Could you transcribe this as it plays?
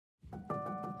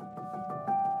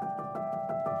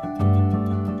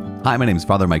Hi, my name is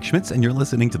Father Mike Schmitz, and you're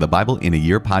listening to the Bible in a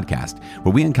Year podcast,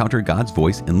 where we encounter God's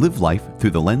voice and live life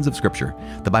through the lens of Scripture.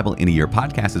 The Bible in a Year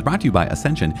podcast is brought to you by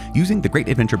Ascension using the Great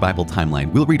Adventure Bible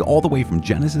timeline. We'll read all the way from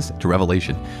Genesis to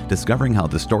Revelation, discovering how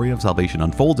the story of salvation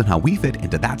unfolds and how we fit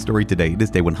into that story today. It is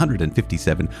day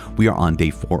 157. We are on day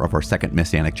 4 of our second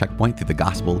Messianic checkpoint through the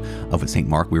Gospel of St.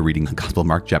 Mark. We're reading the Gospel of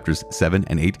Mark, chapters 7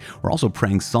 and 8. We're also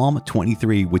praying Psalm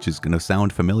 23, which is going to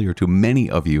sound familiar to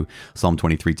many of you. Psalm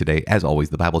 23 today, as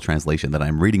always, the Bible translation that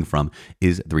I'm reading from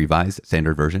is the Revised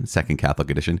Standard Version, Second Catholic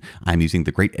Edition. I'm using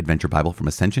the Great Adventure Bible from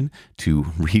Ascension to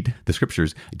read the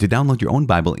Scriptures. To download your own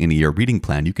Bible in a Year reading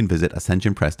plan, you can visit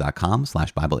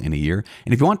ascensionpress.com/Bible in a Year.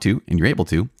 And if you want to, and you're able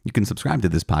to, you can subscribe to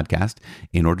this podcast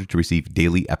in order to receive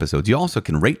daily episodes. You also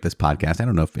can rate this podcast. I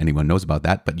don't know if anyone knows about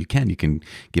that, but you can. You can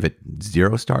give it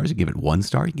 0 stars, you can give it 1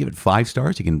 star, you can give it 5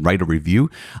 stars, you can write a review,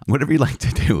 whatever you like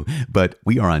to do. But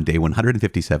we are on day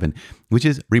 157, which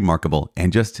is remarkable.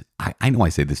 And just, I know I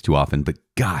say this too often, but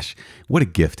gosh, what a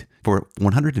gift. For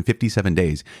 157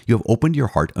 days, you have opened your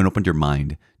heart and opened your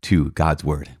mind to God's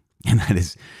Word. And that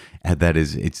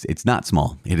is, it's not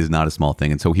small. It is not a small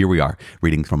thing. And so here we are,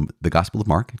 reading from the Gospel of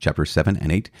Mark, chapters 7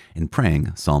 and 8, and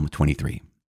praying Psalm 23.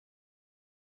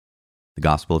 The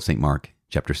Gospel of St. Mark,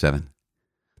 chapter 7.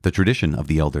 The tradition of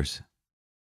the elders.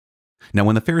 Now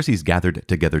when the Pharisees gathered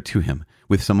together to him,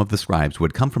 with some of the scribes who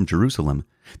had come from Jerusalem,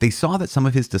 they saw that some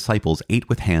of his disciples ate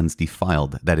with hands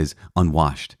defiled, that is,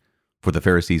 unwashed. For the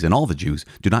Pharisees and all the Jews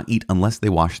do not eat unless they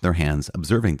wash their hands,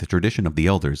 observing the tradition of the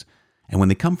elders. And when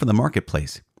they come from the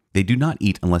marketplace, they do not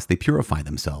eat unless they purify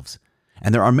themselves.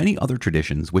 And there are many other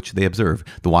traditions which they observe,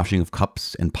 the washing of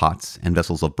cups and pots and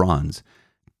vessels of bronze.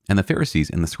 And the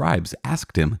Pharisees and the scribes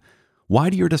asked him,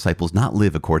 "Why do your disciples not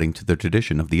live according to the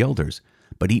tradition of the elders,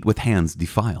 but eat with hands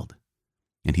defiled?"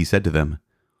 And he said to them,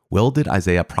 "Well did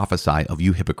Isaiah prophesy of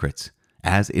you hypocrites,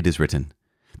 as it is written,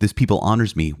 'This people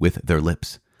honors me with their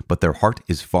lips, but their heart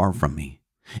is far from me.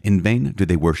 In vain do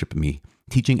they worship me,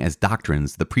 teaching as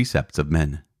doctrines the precepts of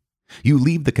men. You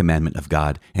leave the commandment of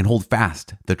God and hold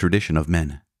fast the tradition of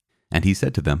men.' And he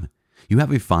said to them, 'You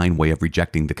have a fine way of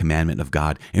rejecting the commandment of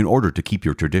God in order to keep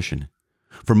your tradition.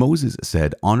 For Moses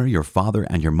said, honor your father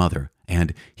and your mother,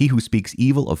 and he who speaks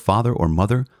evil of father or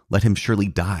mother, let him surely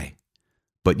die.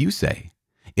 But you say,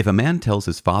 if a man tells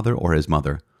his father or his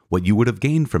mother, what you would have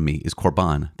gained from me is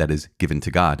korban, that is, given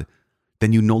to God,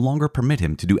 then you no longer permit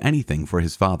him to do anything for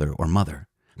his father or mother,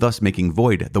 thus making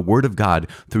void the word of God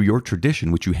through your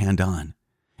tradition which you hand on.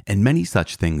 And many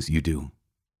such things you do.'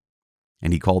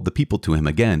 And he called the people to him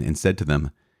again and said to them,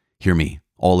 'Hear me,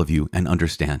 all of you, and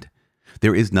understand.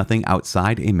 There is nothing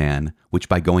outside a man which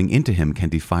by going into him can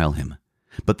defile him,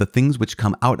 but the things which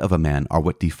come out of a man are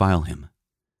what defile him.'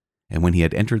 And when he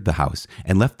had entered the house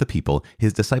and left the people,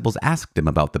 his disciples asked him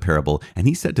about the parable, and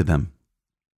he said to them,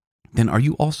 'Then are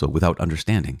you also without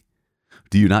understanding?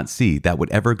 Do you not see that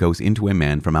whatever goes into a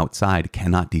man from outside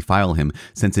cannot defile him,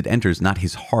 since it enters not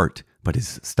his heart, but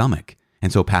his stomach,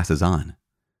 and so passes on?'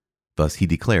 Thus he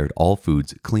declared all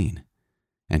foods clean.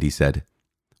 And he said,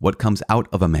 'What comes out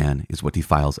of a man is what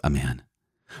defiles a man.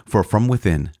 For from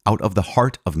within, out of the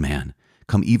heart of man,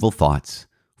 come evil thoughts,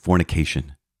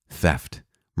 fornication, theft,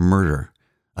 murder,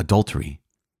 adultery,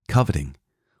 coveting,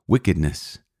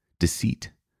 wickedness,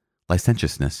 deceit,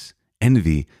 licentiousness,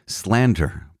 envy,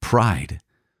 slander, pride,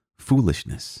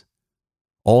 foolishness.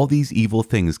 All these evil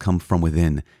things come from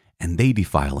within, and they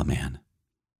defile a man.'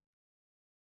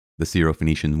 The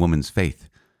Syrophoenician woman's faith.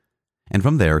 And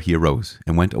from there he arose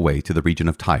and went away to the region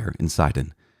of Tyre and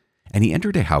Sidon. And he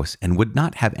entered a house and would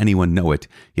not have anyone know it,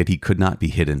 yet he could not be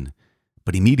hidden.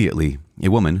 But immediately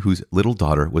a woman whose little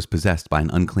daughter was possessed by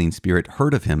an unclean spirit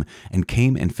heard of him and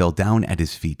came and fell down at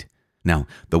his feet. Now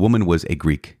the woman was a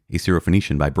Greek, a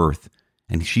Syrophoenician by birth,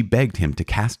 and she begged him to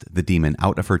cast the demon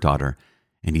out of her daughter.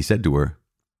 And he said to her,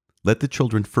 'Let the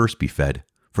children first be fed,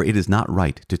 for it is not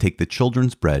right to take the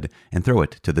children's bread and throw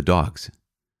it to the dogs.'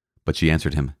 But she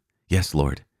answered him, 'Yes,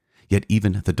 Lord, yet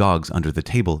even the dogs under the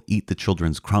table eat the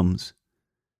children's crumbs.'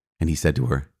 And he said to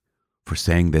her, 'For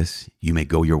saying this, you may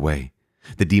go your way.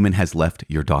 The demon has left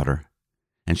your daughter.'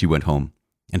 And she went home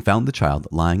and found the child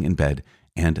lying in bed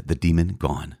and the demon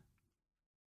gone."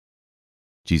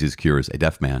 Jesus cures a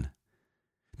deaf man.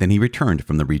 Then he returned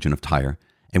from the region of Tyre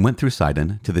and went through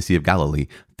Sidon to the Sea of Galilee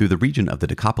through the region of the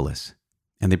Decapolis.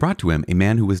 And they brought to him a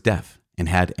man who was deaf and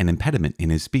had an impediment in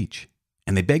his speech.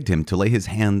 And they begged him to lay his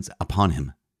hands upon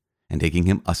him. And taking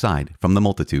him aside from the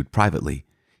multitude privately,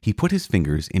 he put his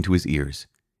fingers into his ears.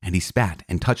 And he spat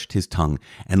and touched his tongue.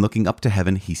 And looking up to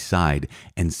heaven, he sighed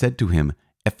and said to him,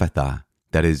 Ephphatha,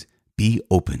 that is, be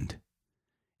opened.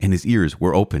 And his ears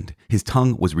were opened, his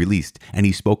tongue was released, and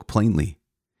he spoke plainly.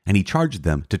 And he charged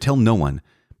them to tell no one,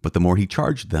 but the more he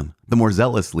charged them, the more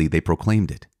zealously they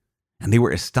proclaimed it. And they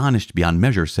were astonished beyond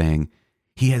measure, saying,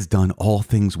 "He has done all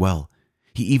things well.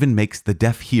 He even makes the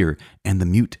deaf hear and the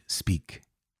mute speak."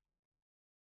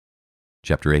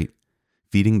 Chapter 8.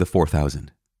 Feeding the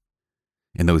 4,000.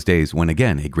 In those days, when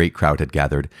again a great crowd had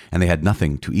gathered, and they had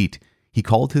nothing to eat, he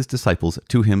called his disciples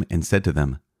to him and said to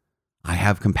them, "I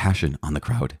have compassion on the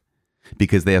crowd,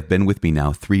 because they have been with me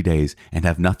now 3 days and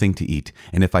have nothing to eat.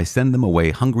 And if I send them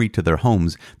away hungry to their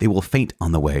homes, they will faint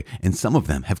on the way, and some of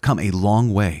them have come a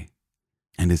long way."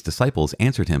 And his disciples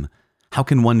answered him, "How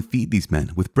can one feed these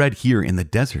men with bread here in the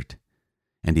desert?"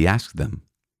 And he asked them,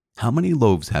 "How many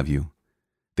loaves have you?"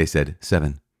 They said,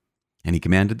 7. And he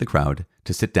commanded the crowd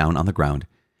to sit down on the ground.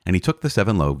 And he took the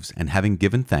 7 loaves, and having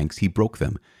given thanks, he broke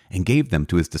them, and gave them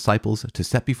to his disciples to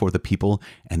set before the people,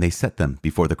 and they set them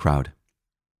before the crowd.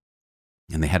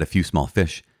 And they had a few small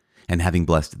fish, and having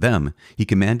blessed them, he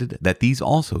commanded that these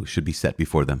also should be set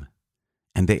before them.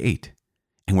 And they ate,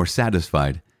 and were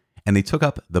satisfied, and they took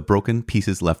up the broken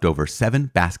pieces left over, 7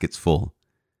 baskets full.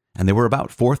 And there were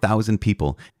about 4,000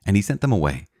 people, and he sent them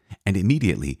away. And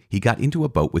immediately he got into a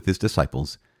boat with his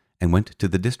disciples, and went to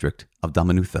the district of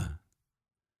Dalmanutha.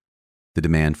 The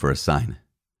demand for a sign.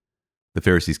 The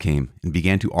Pharisees came and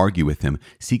began to argue with him,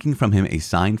 seeking from him a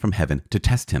sign from heaven to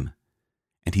test him.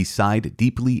 And he sighed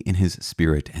deeply in his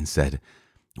spirit and said,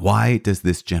 "Why does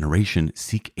this generation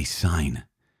seek a sign?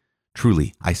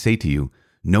 Truly, I say to you,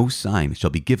 no sign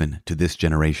shall be given to this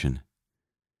generation."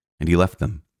 And he left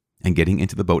them, and getting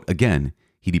into the boat again,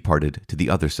 he departed to the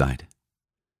other side.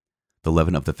 The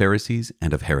leaven of the Pharisees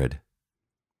and of Herod.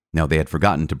 Now they had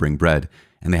forgotten to bring bread,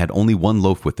 and they had only 1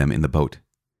 loaf with them in the boat.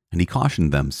 And he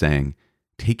cautioned them, saying,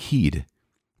 "Take heed,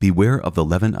 beware of the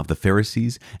leaven of the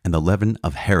Pharisees and the leaven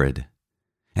of Herod."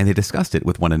 And they discussed it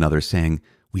with one another, saying,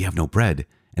 "We have no bread."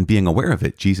 And being aware of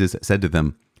it, Jesus said to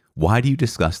them, "Why do you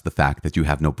discuss the fact that you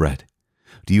have no bread?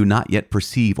 Do you not yet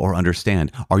perceive or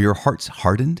understand? Are your hearts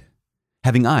hardened?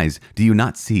 Having eyes, do you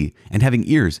not see? And having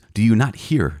ears, do you not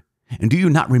hear? And do you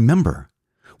not remember?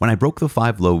 When I broke the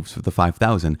 5 loaves for the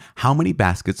 5,000, how many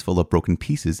baskets full of broken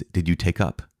pieces did you take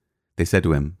up?" They said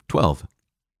to him, 12.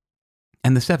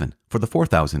 "And the 7 for the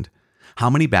 4,000, how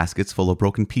many baskets full of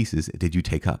broken pieces did you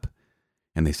take up?"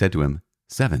 And they said to him,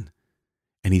 7.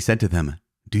 And he said to them,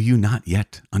 "Do you not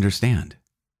yet understand?"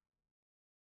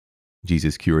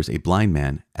 Jesus cures a blind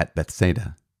man at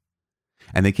Bethsaida.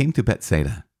 And they came to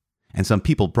Bethsaida, and some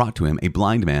people brought to him a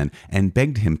blind man and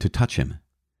begged him to touch him.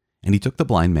 And he took the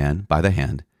blind man by the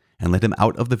hand and led him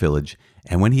out of the village.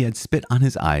 And when he had spit on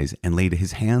his eyes and laid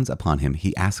his hands upon him,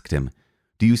 he asked him,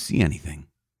 "Do you see anything?"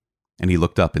 And he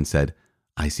looked up and said,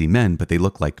 "I see men, but they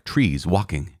look like trees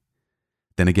walking."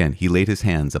 Then again he laid his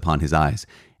hands upon his eyes,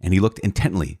 and he looked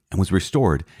intently and was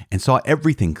restored and saw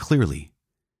everything clearly.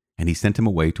 And he sent him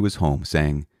away to his home,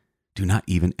 saying, "Do not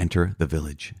even enter the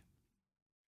village."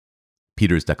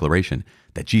 Peter's declaration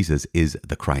that Jesus is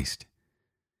the Christ.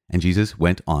 And Jesus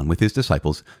went on with his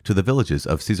disciples to the villages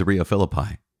of Caesarea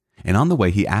Philippi. And on the way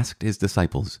he asked his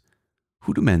disciples,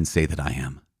 "Who do men say that I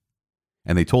am?"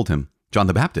 And they told him, "John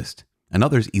the Baptist, and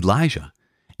others Elijah,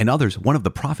 and others one of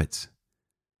the prophets."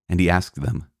 And he asked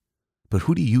them, "But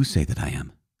who do you say that I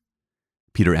am?"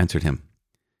 Peter answered him,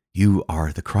 "You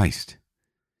are the Christ."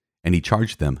 And he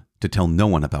charged them to tell no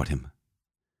one about him.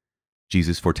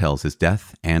 Jesus foretells his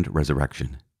death and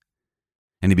resurrection.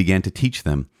 And he began to teach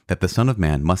them that the Son of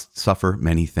Man must suffer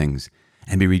many things,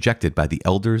 and be rejected by the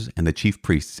elders and the chief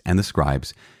priests and the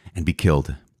scribes, and be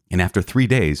killed, and after 3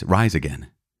 days rise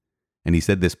again. And he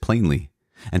said this plainly.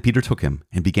 And Peter took him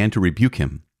and began to rebuke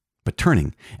him. But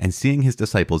turning and seeing his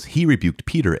disciples, he rebuked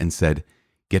Peter and said,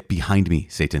 "Get behind me,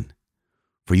 Satan,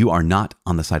 for you are not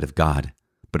on the side of God,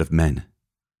 but of men."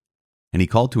 And he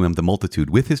called to him the multitude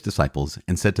with his disciples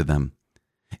and said to them,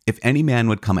 "If any man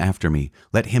would come after me,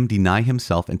 let him deny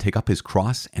himself and take up his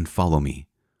cross and follow me.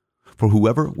 For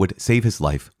whoever would save his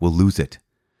life will lose it,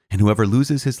 and whoever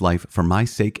loses his life for my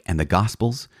sake and the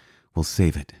gospel's will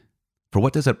save it. For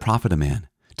what does it profit a man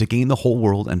to gain the whole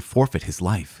world and forfeit his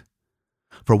life?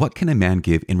 For what can a man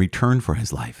give in return for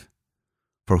his life?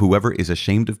 For whoever is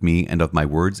ashamed of me and of my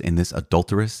words in this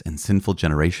adulterous and sinful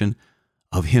generation,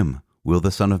 of him will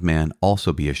the Son of Man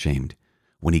also be ashamed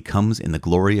when he comes in the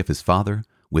glory of his Father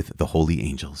with the holy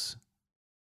angels."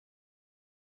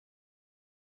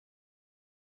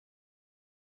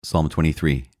 Psalm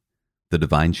 23, the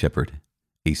Divine Shepherd,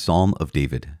 a Psalm of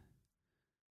David.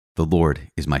 The Lord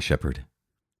is my shepherd.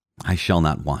 I shall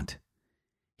not want.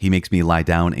 He makes me lie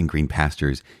down in green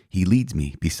pastures. He leads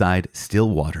me beside still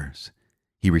waters.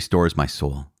 He restores my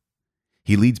soul.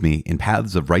 He leads me in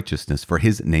paths of righteousness for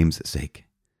his name's sake.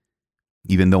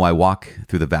 Even though I walk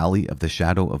through the valley of the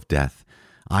shadow of death,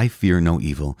 I fear no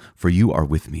evil, for you are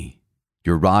with me.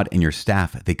 Your rod and your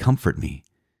staff, they comfort me.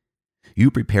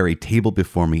 You prepare a table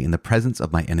before me in the presence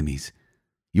of my enemies.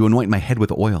 You anoint my head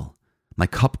with oil. My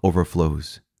cup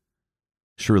overflows.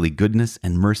 Surely goodness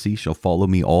and mercy shall follow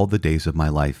me all the days of my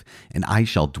life, and I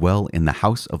shall dwell in the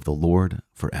house of the Lord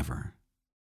forever.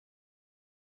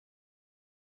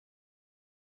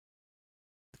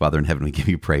 Father in heaven, we give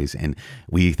you praise, and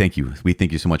we thank you. We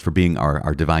thank you so much for being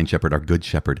our divine shepherd, our good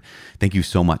shepherd. Thank you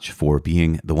so much for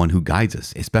being the one who guides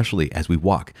us, especially as we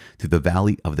walk through the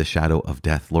valley of the shadow of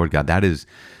death. Lord God, that is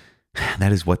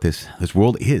what this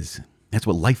world is. That's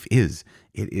what life is.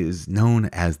 It is known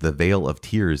as the vale of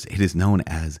tears. It is known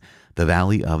as the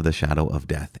valley of the shadow of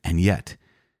death. And yet,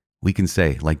 we can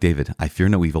say, like David, I fear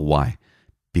no evil. Why?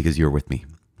 Because you're with me,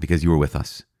 because you are with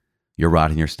us. Your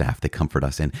rod and your staff, they comfort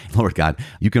us. And Lord God,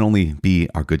 you can only be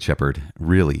our good shepherd,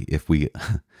 really, if we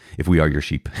are your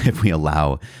sheep, if we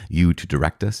allow you to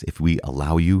direct us, if we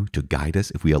allow you to guide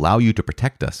us, if we allow you to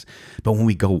protect us. But when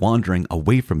we go wandering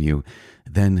away from you,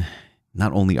 then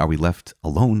not only are we left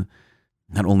alone,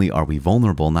 not only are we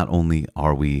vulnerable, not only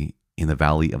are we in the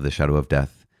valley of the shadow of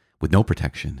death with no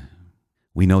protection,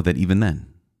 we know that even then,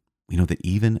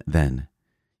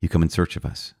 you come in search of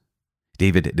us.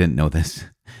 David didn't know this.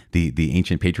 The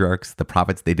ancient patriarchs, the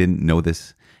prophets, they didn't know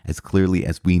this as clearly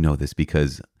as we know this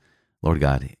because, Lord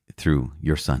God, through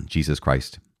your Son, Jesus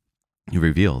Christ, you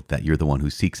revealed that you're the one who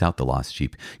seeks out the lost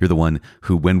sheep. You're the one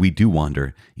who, when we do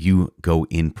wander, you go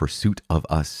in pursuit of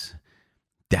us,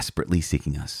 desperately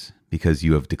seeking us, because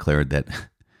you have declared that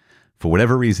for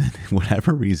whatever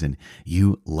reason,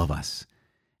 you love us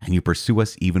and you pursue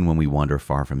us even when we wander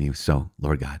far from you. So,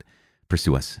 Lord God,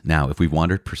 pursue us. Now, if we've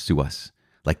wandered, pursue us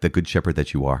like the good shepherd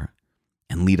that you are,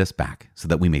 and lead us back so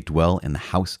that we may dwell in the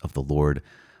house of the Lord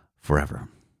forever,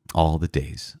 all the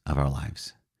days of our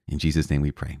lives. In Jesus' name we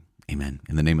pray. Amen.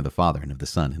 In the name of the Father, and of the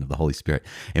Son, and of the Holy Spirit.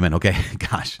 Amen. Okay,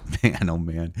 gosh, man, oh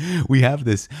man. We have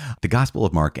this, the Gospel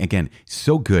of Mark. Again,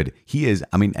 so good. He is,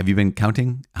 have you been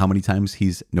counting how many times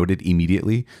he's noted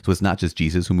immediately? So it's not just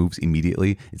Jesus who moves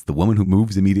immediately. It's the woman who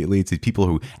moves immediately. It's the people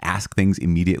who ask things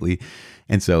immediately.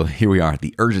 And so here we are,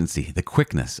 the urgency, the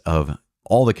quickness of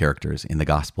all the characters in the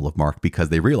Gospel of Mark, because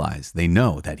they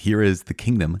know that here is the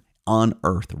kingdom on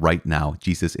earth right now.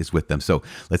 Jesus is with them. So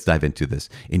let's dive into this.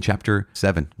 In chapter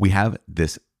 7, we have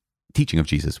this teaching of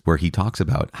Jesus where he talks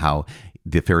about how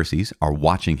the Pharisees are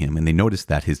watching him and they notice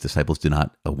that his disciples do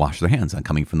not wash their hands on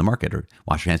coming from the market or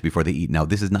wash their hands before they eat. Now,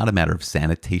 this is not a matter of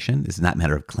sanitation. This is not a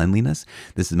matter of cleanliness.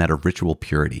 This is a matter of ritual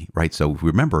purity, right? So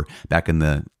remember back in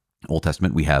the Old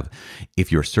Testament, we have,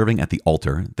 if you're serving at the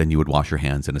altar, then you would wash your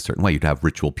hands in a certain way. You'd have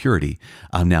ritual purity.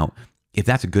 Now, if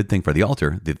that's a good thing for the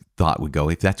altar, the thought would go,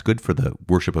 if that's good for the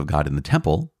worship of God in the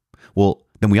temple, well,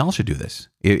 then we all should do this.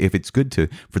 If it's good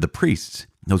for the priests,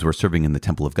 those who are serving in the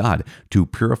temple of God, to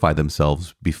purify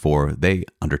themselves before they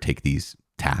undertake these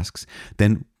tasks,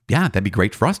 then yeah, that'd be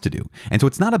great for us to do. And so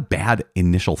it's not a bad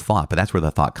initial thought, but that's where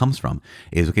the thought comes from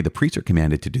is, okay, the priests are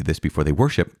commanded to do this before they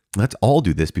worship. Let's all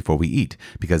do this before we eat,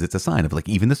 because it's a sign of, like,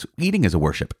 even this eating is a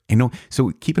worship.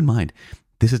 So keep in mind,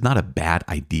 this is not a bad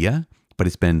idea, but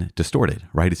it's been distorted,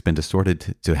 right? It's been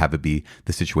distorted to have it be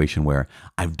the situation where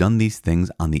I've done these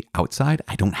things on the outside.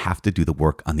 I don't have to do the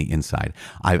work on the inside.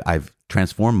 I've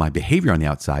transformed my behavior on the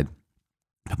outside,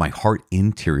 but my heart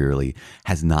interiorly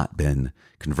has not been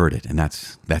converted. And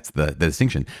that's the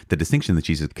distinction. The distinction that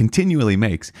Jesus continually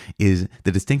makes is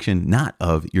the distinction not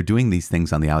of you're doing these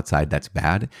things on the outside, that's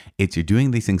bad. It's you're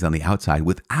doing these things on the outside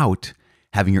without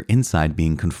having your inside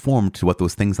being conformed to what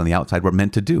those things on the outside were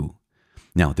meant to do.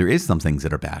 Now, there is some things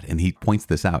that are bad, and he points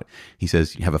this out. He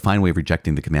says, you have a fine way of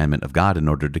rejecting the commandment of God in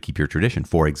order to keep your tradition.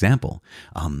 For example,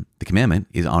 the commandment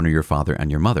is honor your father and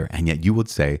your mother, and yet you would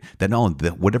say that, no,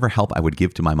 whatever help I would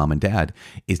give to my mom and dad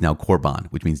is now korban,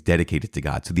 which means dedicated to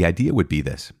God. So the idea would be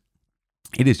this.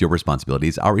 It is your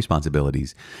responsibilities, our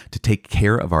responsibilities, to take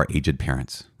care of our aged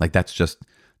parents. Like that's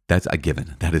a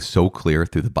given. That is so clear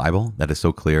through the Bible. That is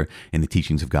so clear in the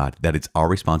teachings of God, that it's our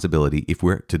responsibility, if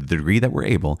we're to the degree that we're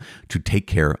able, to take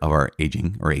care of our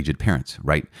aging or aged parents,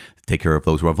 right? Take care of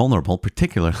those who are vulnerable,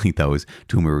 particularly those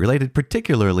to whom we're related,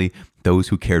 particularly those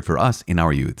who cared for us in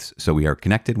our youths. So we are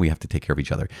connected. We have to take care of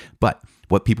each other. But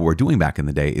what people were doing back in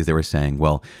the day is they were saying,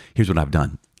 well, here's what I've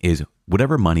done is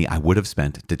whatever money I would have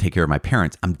spent to take care of my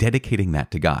parents, I'm dedicating that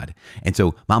to God. And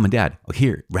so mom and dad,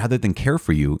 here, rather than care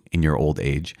for you in your old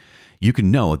age, you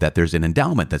can know that there's an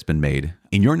endowment that's been made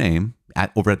in your name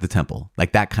over at the temple.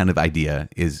 Like that kind of idea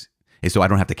is And so I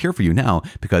don't have to care for you now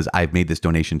because I've made this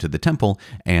donation to the temple,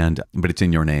 but it's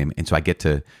in your name. And so I get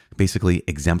to basically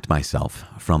exempt myself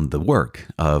from the work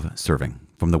of serving,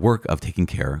 from the work of taking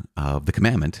care of the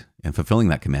commandment and fulfilling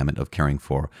that commandment of caring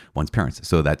for one's parents.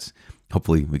 So that's,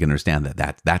 hopefully we can understand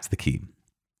that's the key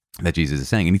that Jesus is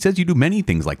saying. And he says you do many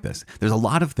things like this. There's a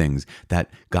lot of things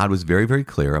that God was very, very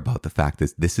clear about the fact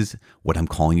that this is what I'm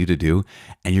calling you to do.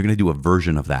 And you're going to do a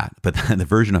version of that. But the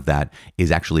version of that is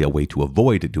actually a way to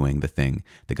avoid doing the thing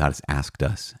that God has asked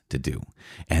us to do.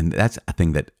 And that's a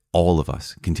thing that all of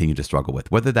us continue to struggle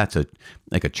with, whether that's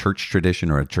like a church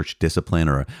tradition or a church discipline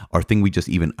or a thing we just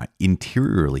even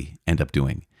interiorly end up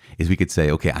doing, is we could say,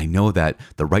 okay, I know that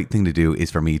the right thing to do is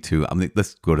for me to,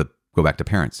 let's go back to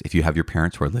parents. If you have your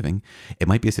parents who are living, it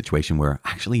might be a situation where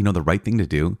actually, the right thing to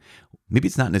do, maybe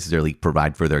it's not necessarily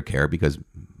provide for their care because,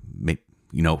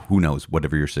 who knows,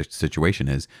 whatever your situation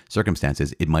is,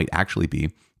 circumstances, it might actually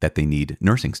be that they need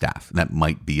nursing staff. That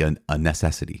might be a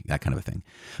necessity, that kind of a thing.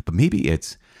 But maybe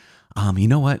it's, you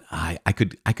know what, I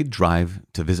could drive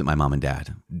to visit my mom and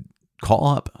dad, call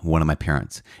up one of my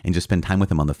parents and just spend time with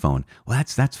them on the phone. Well,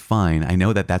 that's fine. I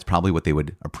know that that's probably what they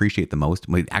would appreciate the most,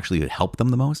 would actually help them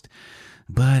the most.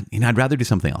 But I'd rather do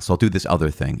something else. So I'll do this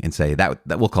other thing and say that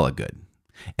we'll call it good.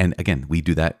 And again, we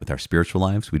do that with our spiritual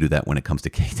lives. We do that when it comes to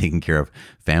taking care of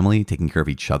family, taking care of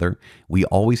each other. We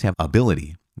always have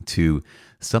ability to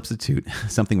substitute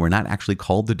something we're not actually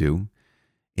called to do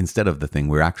instead of the thing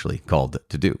we're actually called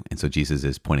to do. And so Jesus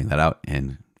is pointing that out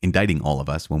and indicting all of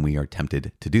us when we are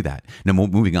tempted to do that. Now,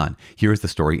 moving on, here is the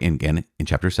story again in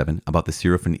chapter 7 about the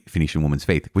Syrophoenician woman's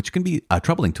faith, which can be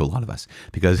troubling to a lot of us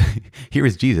because here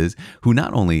is Jesus, who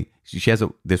not only, she has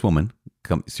this woman,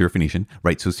 Syrophoenician,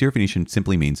 right? So Syrophoenician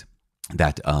simply means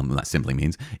that, not simply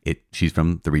means, she's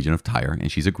from the region of Tyre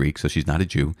and she's a Greek, so she's not a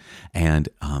Jew. And,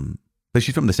 but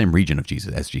she's from the same region of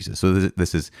Jesus as Jesus. So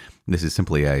this is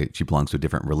simply she belongs to a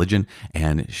different religion,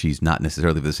 and she's not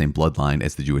necessarily of the same bloodline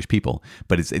as the Jewish people.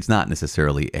 But it's not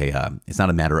necessarily it's not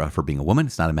a matter of her being a woman.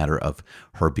 It's not a matter of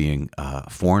her being a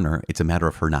foreigner. It's a matter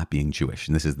of her not being Jewish.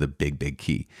 And this is the big, big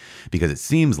key, because it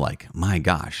seems like, my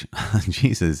gosh,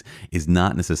 Jesus is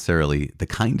not necessarily the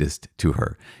kindest to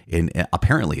her,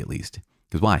 apparently at least.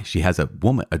 Because why? She has a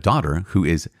daughter who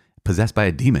is possessed by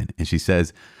a demon, and she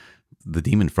says, the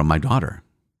demon from my daughter.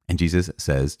 And Jesus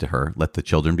says to her, let the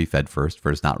children be fed first,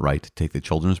 for it's not right to take the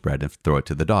children's bread and throw it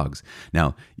to the dogs.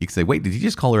 Now, you can say, wait, did he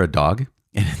just call her a dog?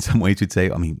 And in some ways you'd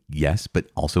say, yes, but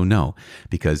also no,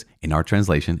 because in our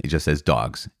translation, it just says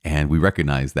dogs. And we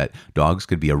recognize that dogs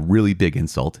could be a really big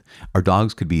insult, or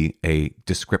dogs could be a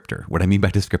descriptor. What I mean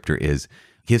by descriptor is,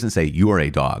 he doesn't say you are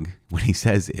a dog. What he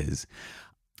says is,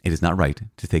 it is not right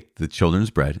to take the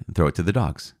children's bread and throw it to the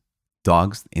dogs.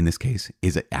 Dogs, in this case,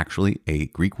 is actually a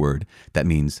Greek word that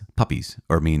means puppies,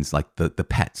 or means like the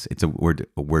pets. It's a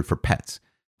word for pets,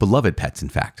 beloved pets, in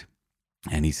fact.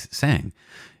 And he's saying,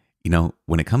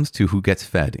 when it comes to who gets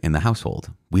fed in the household,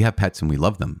 we have pets and we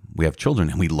love them. We have children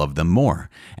and we love them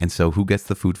more. And so who gets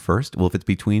the food first? Well, if it's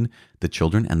between the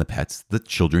children and the pets, the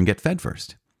children get fed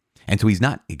first. And so he's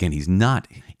not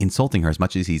insulting her as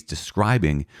much as he's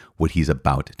describing what he's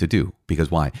about to do. Because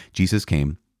why? Jesus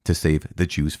came to save the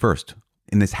Jews first.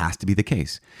 And this has to be the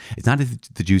case. It's not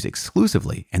the Jews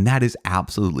exclusively. And that is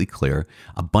absolutely clear,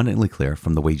 abundantly clear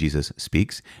from the way Jesus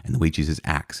speaks and the way Jesus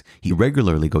acts. He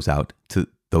regularly goes out to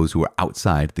those who are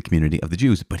outside the community of the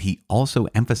Jews, but he also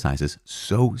emphasizes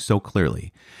so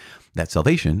clearly that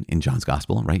salvation in John's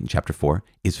gospel, right, in chapter 4,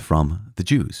 is from the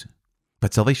Jews.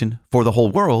 But salvation for the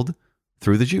whole world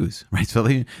through the Jews, right?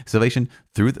 Salvation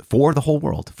for the whole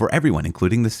world, for everyone,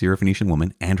 including the Syrophoenician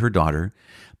woman and her daughter.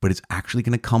 But it's actually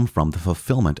going to come from the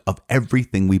fulfillment of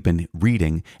everything we've been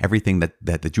reading, everything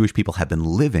that the Jewish people have been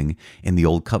living in the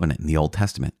Old Covenant, in the Old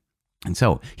Testament. And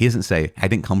so he doesn't say, I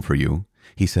didn't come for you.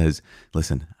 He says,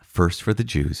 listen, first for the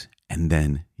Jews and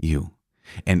then you.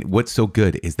 And what's so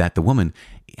good is that the woman,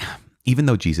 even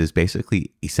though Jesus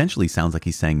essentially sounds like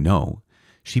he's saying no,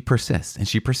 she persists, and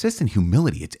she persists in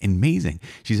humility. It's amazing.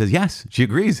 She says, yes, she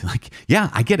agrees. Like, yeah,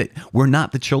 I get it. We're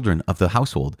not the children of the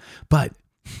household, but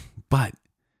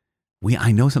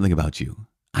I know something about you.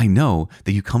 I know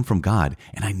that you come from God,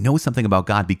 and I know something about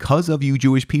God because of you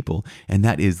Jewish people, and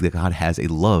that is that God has a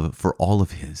love for all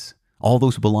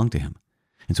those who belong to him.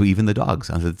 And so even the dogs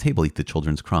under the table eat the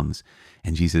children's crumbs.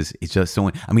 And Jesus is just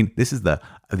so, this is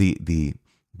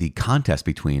the contest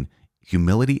between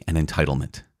humility and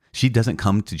entitlement. She doesn't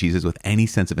come to Jesus with any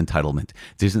sense of entitlement.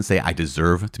 She doesn't say, I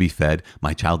deserve to be fed.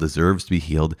 My child deserves to be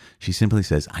healed. She simply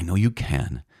says, I know you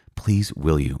can. Please,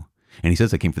 will you? And he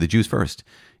says, I came for the Jews first.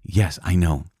 Yes, I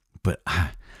know. But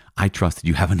I trust that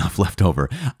you have enough left over.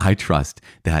 I trust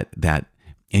that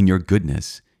in your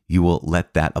goodness, you will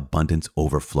let that abundance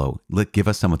overflow. Give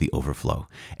us some of the overflow.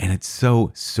 And it's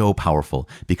so, so powerful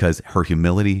because her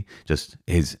humility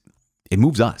it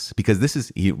moves us, because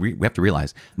we have to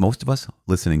realize most of us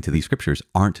listening to these scriptures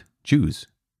aren't Jews.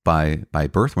 By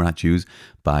birth, we're not Jews.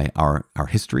 By our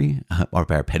history or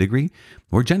by our pedigree,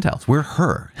 we're Gentiles. We're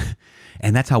her.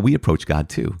 And that's how we approach God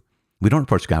too. We don't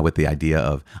approach God with the idea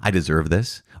of, I deserve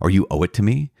this, or you owe it to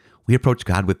me. We approach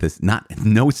God with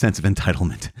no sense of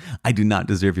entitlement. I do not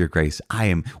deserve your grace.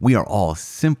 We are all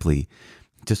simply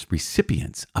just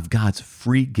recipients of God's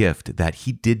free gift that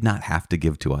he did not have to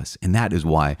give to us. And that is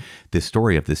why this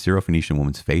story of this Syrophoenician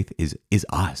woman's faith is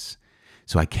us.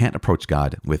 So I can't approach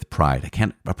God with pride. I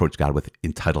can't approach God with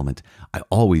entitlement. I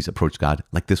always approach God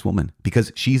like this woman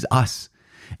because she's us.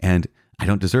 And I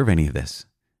don't deserve any of this.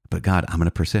 But God, I'm going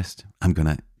to persist. I'm going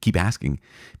to keep asking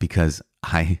because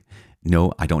I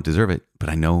know I don't deserve it, but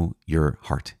I know your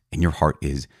heart. And your heart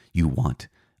is you want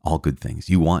all good things.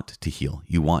 You want to heal.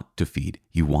 You want to feed.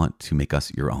 You want to make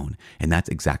us your own. And that's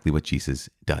exactly what Jesus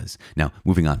does. Now,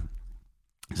 moving on.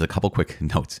 There's a couple quick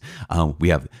notes. We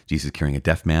have Jesus curing a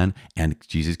deaf man and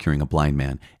Jesus curing a blind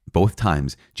man. Both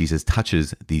times, Jesus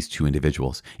touches these two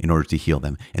individuals in order to heal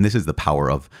them. And this is the power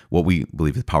of what we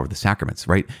believe is the power of the sacraments,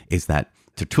 right? Is that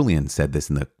Tertullian said this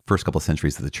in the first couple of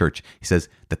centuries of the church. He says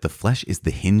that the flesh is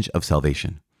the hinge of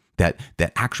salvation. That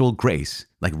actual grace,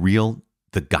 like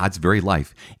the God's very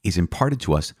life, is imparted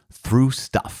to us through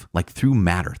stuff, like through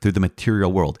matter, through the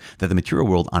material world. That the material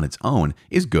world on its own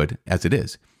is good as it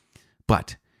is.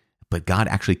 But God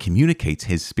actually communicates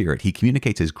his spirit. He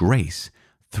communicates his grace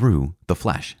through the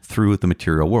flesh, through the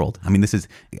material world. I mean, this is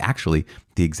actually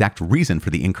the exact reason for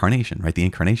the incarnation, right? The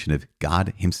incarnation of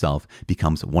God himself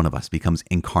becomes one of us, becomes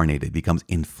incarnated, becomes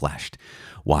infleshed.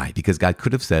 Why? Because God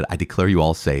could have said, I declare you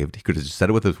all saved. He could have just said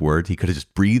it with his word. He could have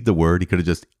just breathed the word. He could have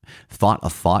just thought a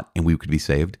thought and we could be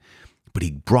saved. But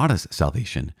he brought us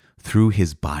salvation through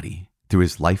his body, through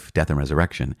his life, death, and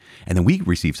resurrection. And then we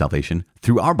receive salvation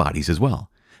through our bodies as well.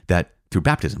 That through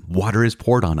baptism, water is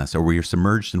poured on us, or we are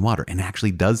submerged in water, and it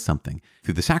actually does something.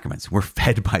 Through the sacraments, we're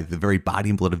fed by the very body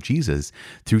and blood of Jesus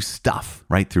through stuff,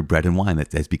 right? Through bread and wine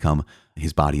that has become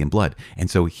his body and blood. And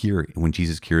so here, when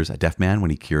Jesus cures a deaf man,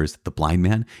 when he cures the blind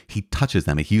man, he touches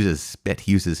them. He uses spit,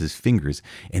 he uses his fingers.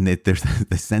 And that there's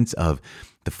the sense of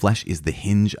the flesh is the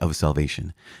hinge of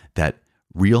salvation, that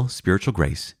real spiritual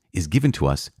grace is given to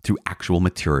us through actual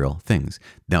material things.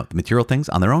 Now, the material things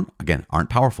on their own, again, aren't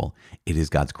powerful. It is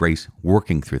God's grace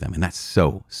working through them. And that's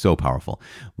so, so powerful.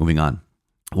 Moving on.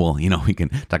 Well, we can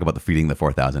talk about the feeding the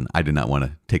 4,000. I do not want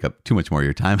to take up too much more of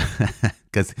your time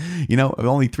because,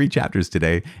 only 3 chapters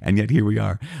today, and yet here we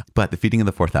are. But the feeding of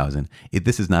the 4,000,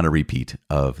 this is not a repeat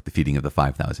of the feeding of the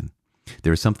 5,000.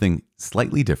 There is something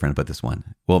slightly different about this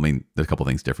one. Well, there's a couple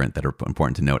things different that are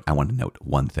important to note. I want to note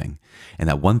one thing. And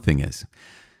that one thing is,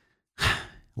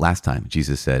 last time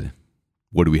Jesus said,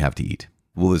 what do we have to eat?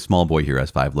 Well, this small boy here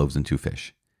has 5 loaves and 2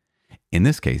 fish. In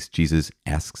this case, Jesus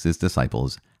asks his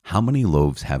disciples, how many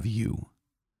loaves have you?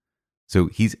 So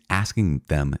he's asking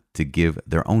them to give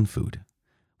their own food.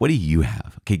 What do you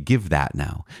have? Okay, give that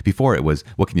now. Before it was,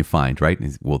 what can you find, right?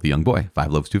 Well, the young boy,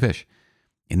 5 loaves, 2 fish.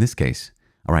 In this case,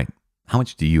 all right, how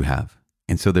much do you have?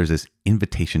 And so there's this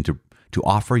invitation to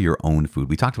offer your own food.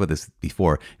 We talked about this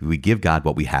before. We give God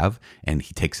what we have and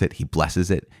he takes it, he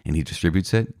blesses it, and he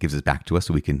distributes it, gives it back to us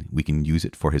so we can use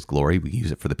it for his glory. We can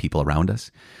use it for the people around us.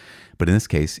 But in this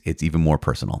case, it's even more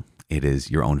personal. It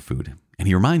is your own food. And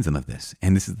he reminds them of this.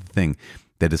 And this is the thing,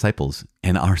 the disciples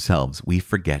and ourselves, we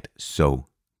forget so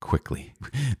quickly.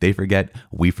 They forget,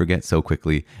 we forget so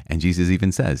quickly. And Jesus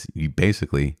even says,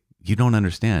 you don't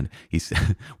understand. He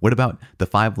said, what about the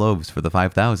 5 loaves for the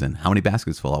 5,000? How many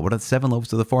baskets full? What about 7 loaves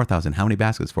to the 4,000? How many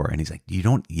baskets for? And he's like, you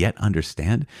don't yet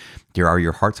understand? Are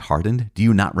your hearts hardened? Do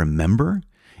you not remember?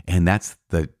 And that's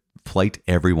the plight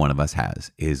every one of us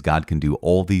has, is God can do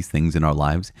all these things in our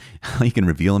lives. He can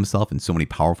reveal himself in so many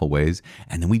powerful ways.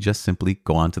 And then we just simply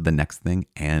go on to the next thing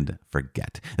and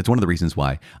forget. That's one of the reasons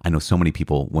why I know so many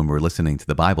people, when we're listening to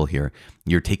the Bible here,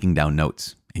 you're taking down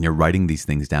notes. And you're writing these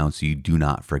things down so you do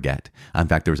not forget. In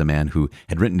fact, there was a man who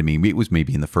had written to me, it was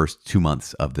maybe in the first 2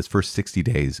 months of this first 60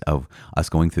 days of us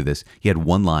going through this. He had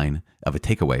one line of a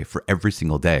takeaway for every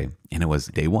single day. And it was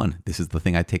day 1, this is the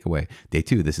thing I take away. Day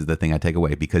 2, this is the thing I take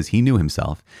away. Because he knew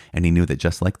himself and he knew that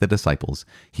just like the disciples,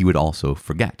 he would also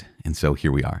forget. And so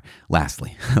here we are.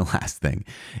 Lastly, the last thing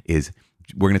is,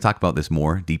 we're going to talk about this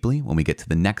more deeply when we get to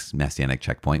the next messianic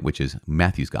checkpoint, which is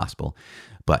Matthew's gospel.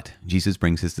 But Jesus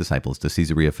brings his disciples to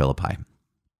Caesarea Philippi.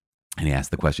 And he asks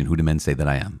the question, who do men say that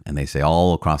I am? And they say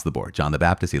all across the board, John the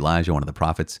Baptist, Elijah, one of the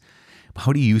prophets.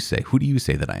 Who do you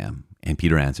say that I am? And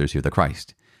Peter answers, you're the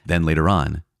Christ. Then later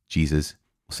on, Jesus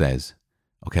says,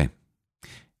 okay,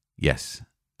 yes,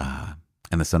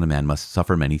 and the Son of Man must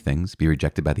suffer many things, be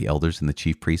rejected by the elders and the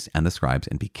chief priests and the scribes,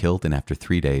 and be killed, and after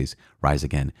 3 days rise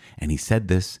again. And he said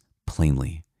this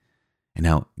plainly. And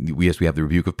now, we have the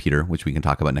rebuke of Peter, which we can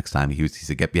talk about next time. He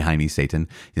said, get behind me, Satan.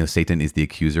 Satan is the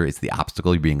accuser. It's the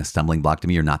obstacle. You're being a stumbling block to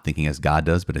me. You're not thinking as God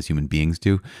does, but as human beings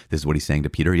do. This is what he's saying to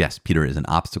Peter. Yes, Peter is an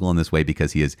obstacle in this way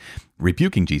because he is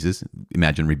rebuking Jesus.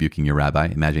 Imagine rebuking your rabbi.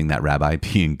 Imagine that rabbi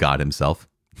being God himself.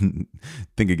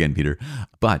 Think again, Peter.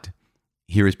 But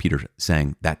here is Peter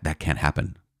saying that can't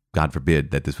happen. God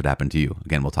forbid that this would happen to you.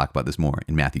 Again, we'll talk about this more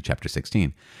in Matthew chapter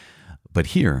 16. But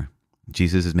here,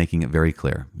 Jesus is making it very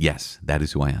clear. Yes, that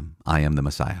is who I am. I am the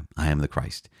Messiah. I am the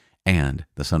Christ. And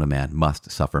the Son of Man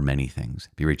must suffer many things,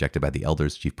 be rejected by the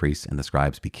elders, chief priests, and the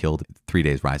scribes, be killed, 3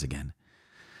 days rise again.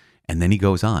 And then he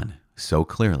goes on so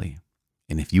clearly.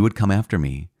 And if you would come after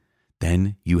me,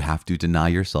 then you have to deny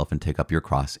yourself and take up your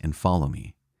cross and follow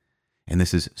me. And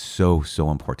this is so, so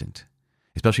important,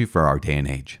 especially for our day and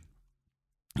age.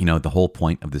 The whole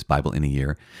point of this Bible in a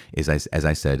year is, as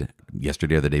I said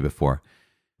yesterday or the day before,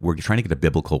 we're trying to get a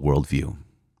biblical worldview.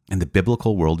 And the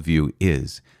biblical worldview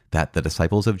is that the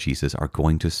disciples of Jesus are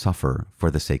going to suffer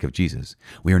for the sake of Jesus.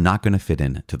 We are not going to fit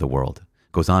into the world.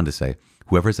 It goes on to say,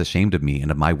 whoever is ashamed of me and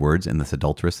of my words in this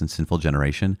adulterous and sinful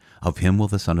generation, of him will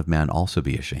the Son of Man also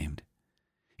be ashamed.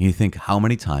 And you think how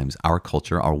many times our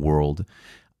culture, our world,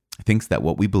 thinks that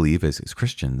what we believe as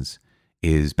Christians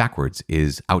is backwards,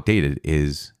 is outdated,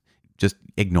 is just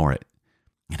ignore it.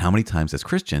 And how many times as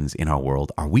Christians in our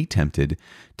world are we tempted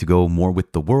to go more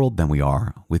with the world than we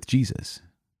are with Jesus?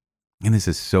 And this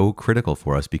is so critical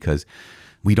for us because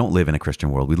we don't live in a Christian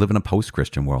world. We live in a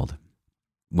post-Christian world.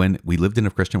 When we lived in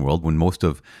a Christian world, when most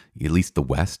of, at least the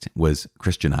West, was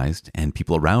Christianized and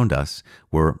people around us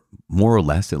were more or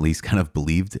less at least kind of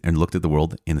believed and looked at the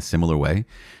world in a similar way,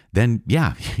 then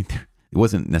yeah, it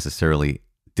wasn't necessarily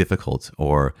difficult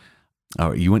or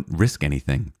you wouldn't risk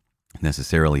anything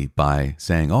necessarily by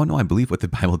saying, oh no, I believe what the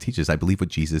Bible teaches. I believe what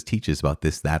Jesus teaches about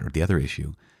this, that, or the other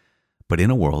issue. But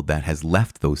in a world that has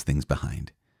left those things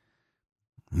behind,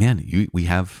 man, we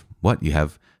have what? You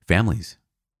have families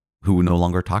who no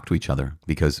longer talk to each other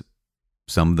because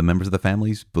some of the members of the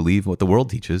families believe what the world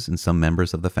teaches and some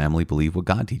members of the family believe what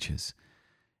God teaches.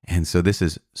 And so this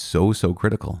is so, so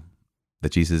critical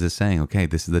that Jesus is saying, okay,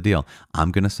 this is the deal.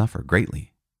 I'm going to suffer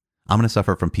greatly. I'm going to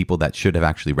suffer from people that should have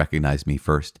actually recognized me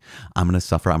first. I'm going to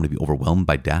suffer. I'm going to be overwhelmed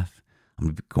by death.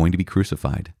 I'm going to be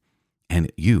crucified.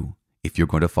 And you, if you're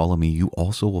going to follow me, you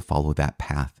also will follow that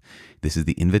path. This is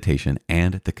the invitation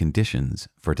and the conditions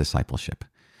for discipleship.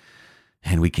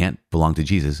 And we can't belong to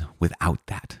Jesus without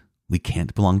that. We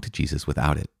can't belong to Jesus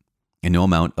without it. And no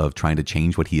amount of trying to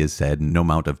change what he has said, no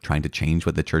amount of trying to change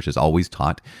what the church has always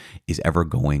taught is ever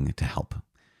going to help.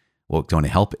 What's going to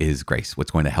help is grace.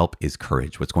 What's going to help is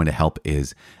courage. What's going to help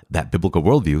is that biblical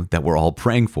worldview that we're all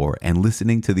praying for and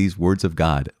listening to these words of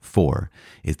God for,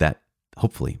 is that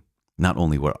hopefully not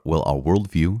only will our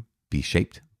worldview be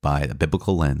shaped by a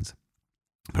biblical lens,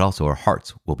 but also our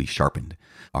hearts will be sharpened.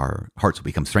 Our hearts will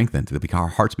become strengthened. Our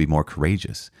hearts will be more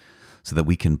courageous so that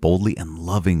we can boldly and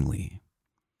lovingly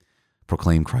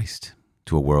proclaim Christ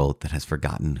to a world that has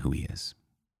forgotten who he is.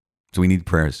 So we need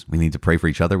prayers. We need to pray for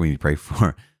each other. We need to pray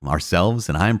for ourselves.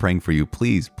 And I am praying for you.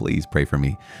 Please, please pray for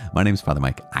me. My name is Father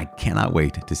Mike. I cannot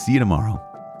wait to see you tomorrow.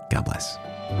 God bless.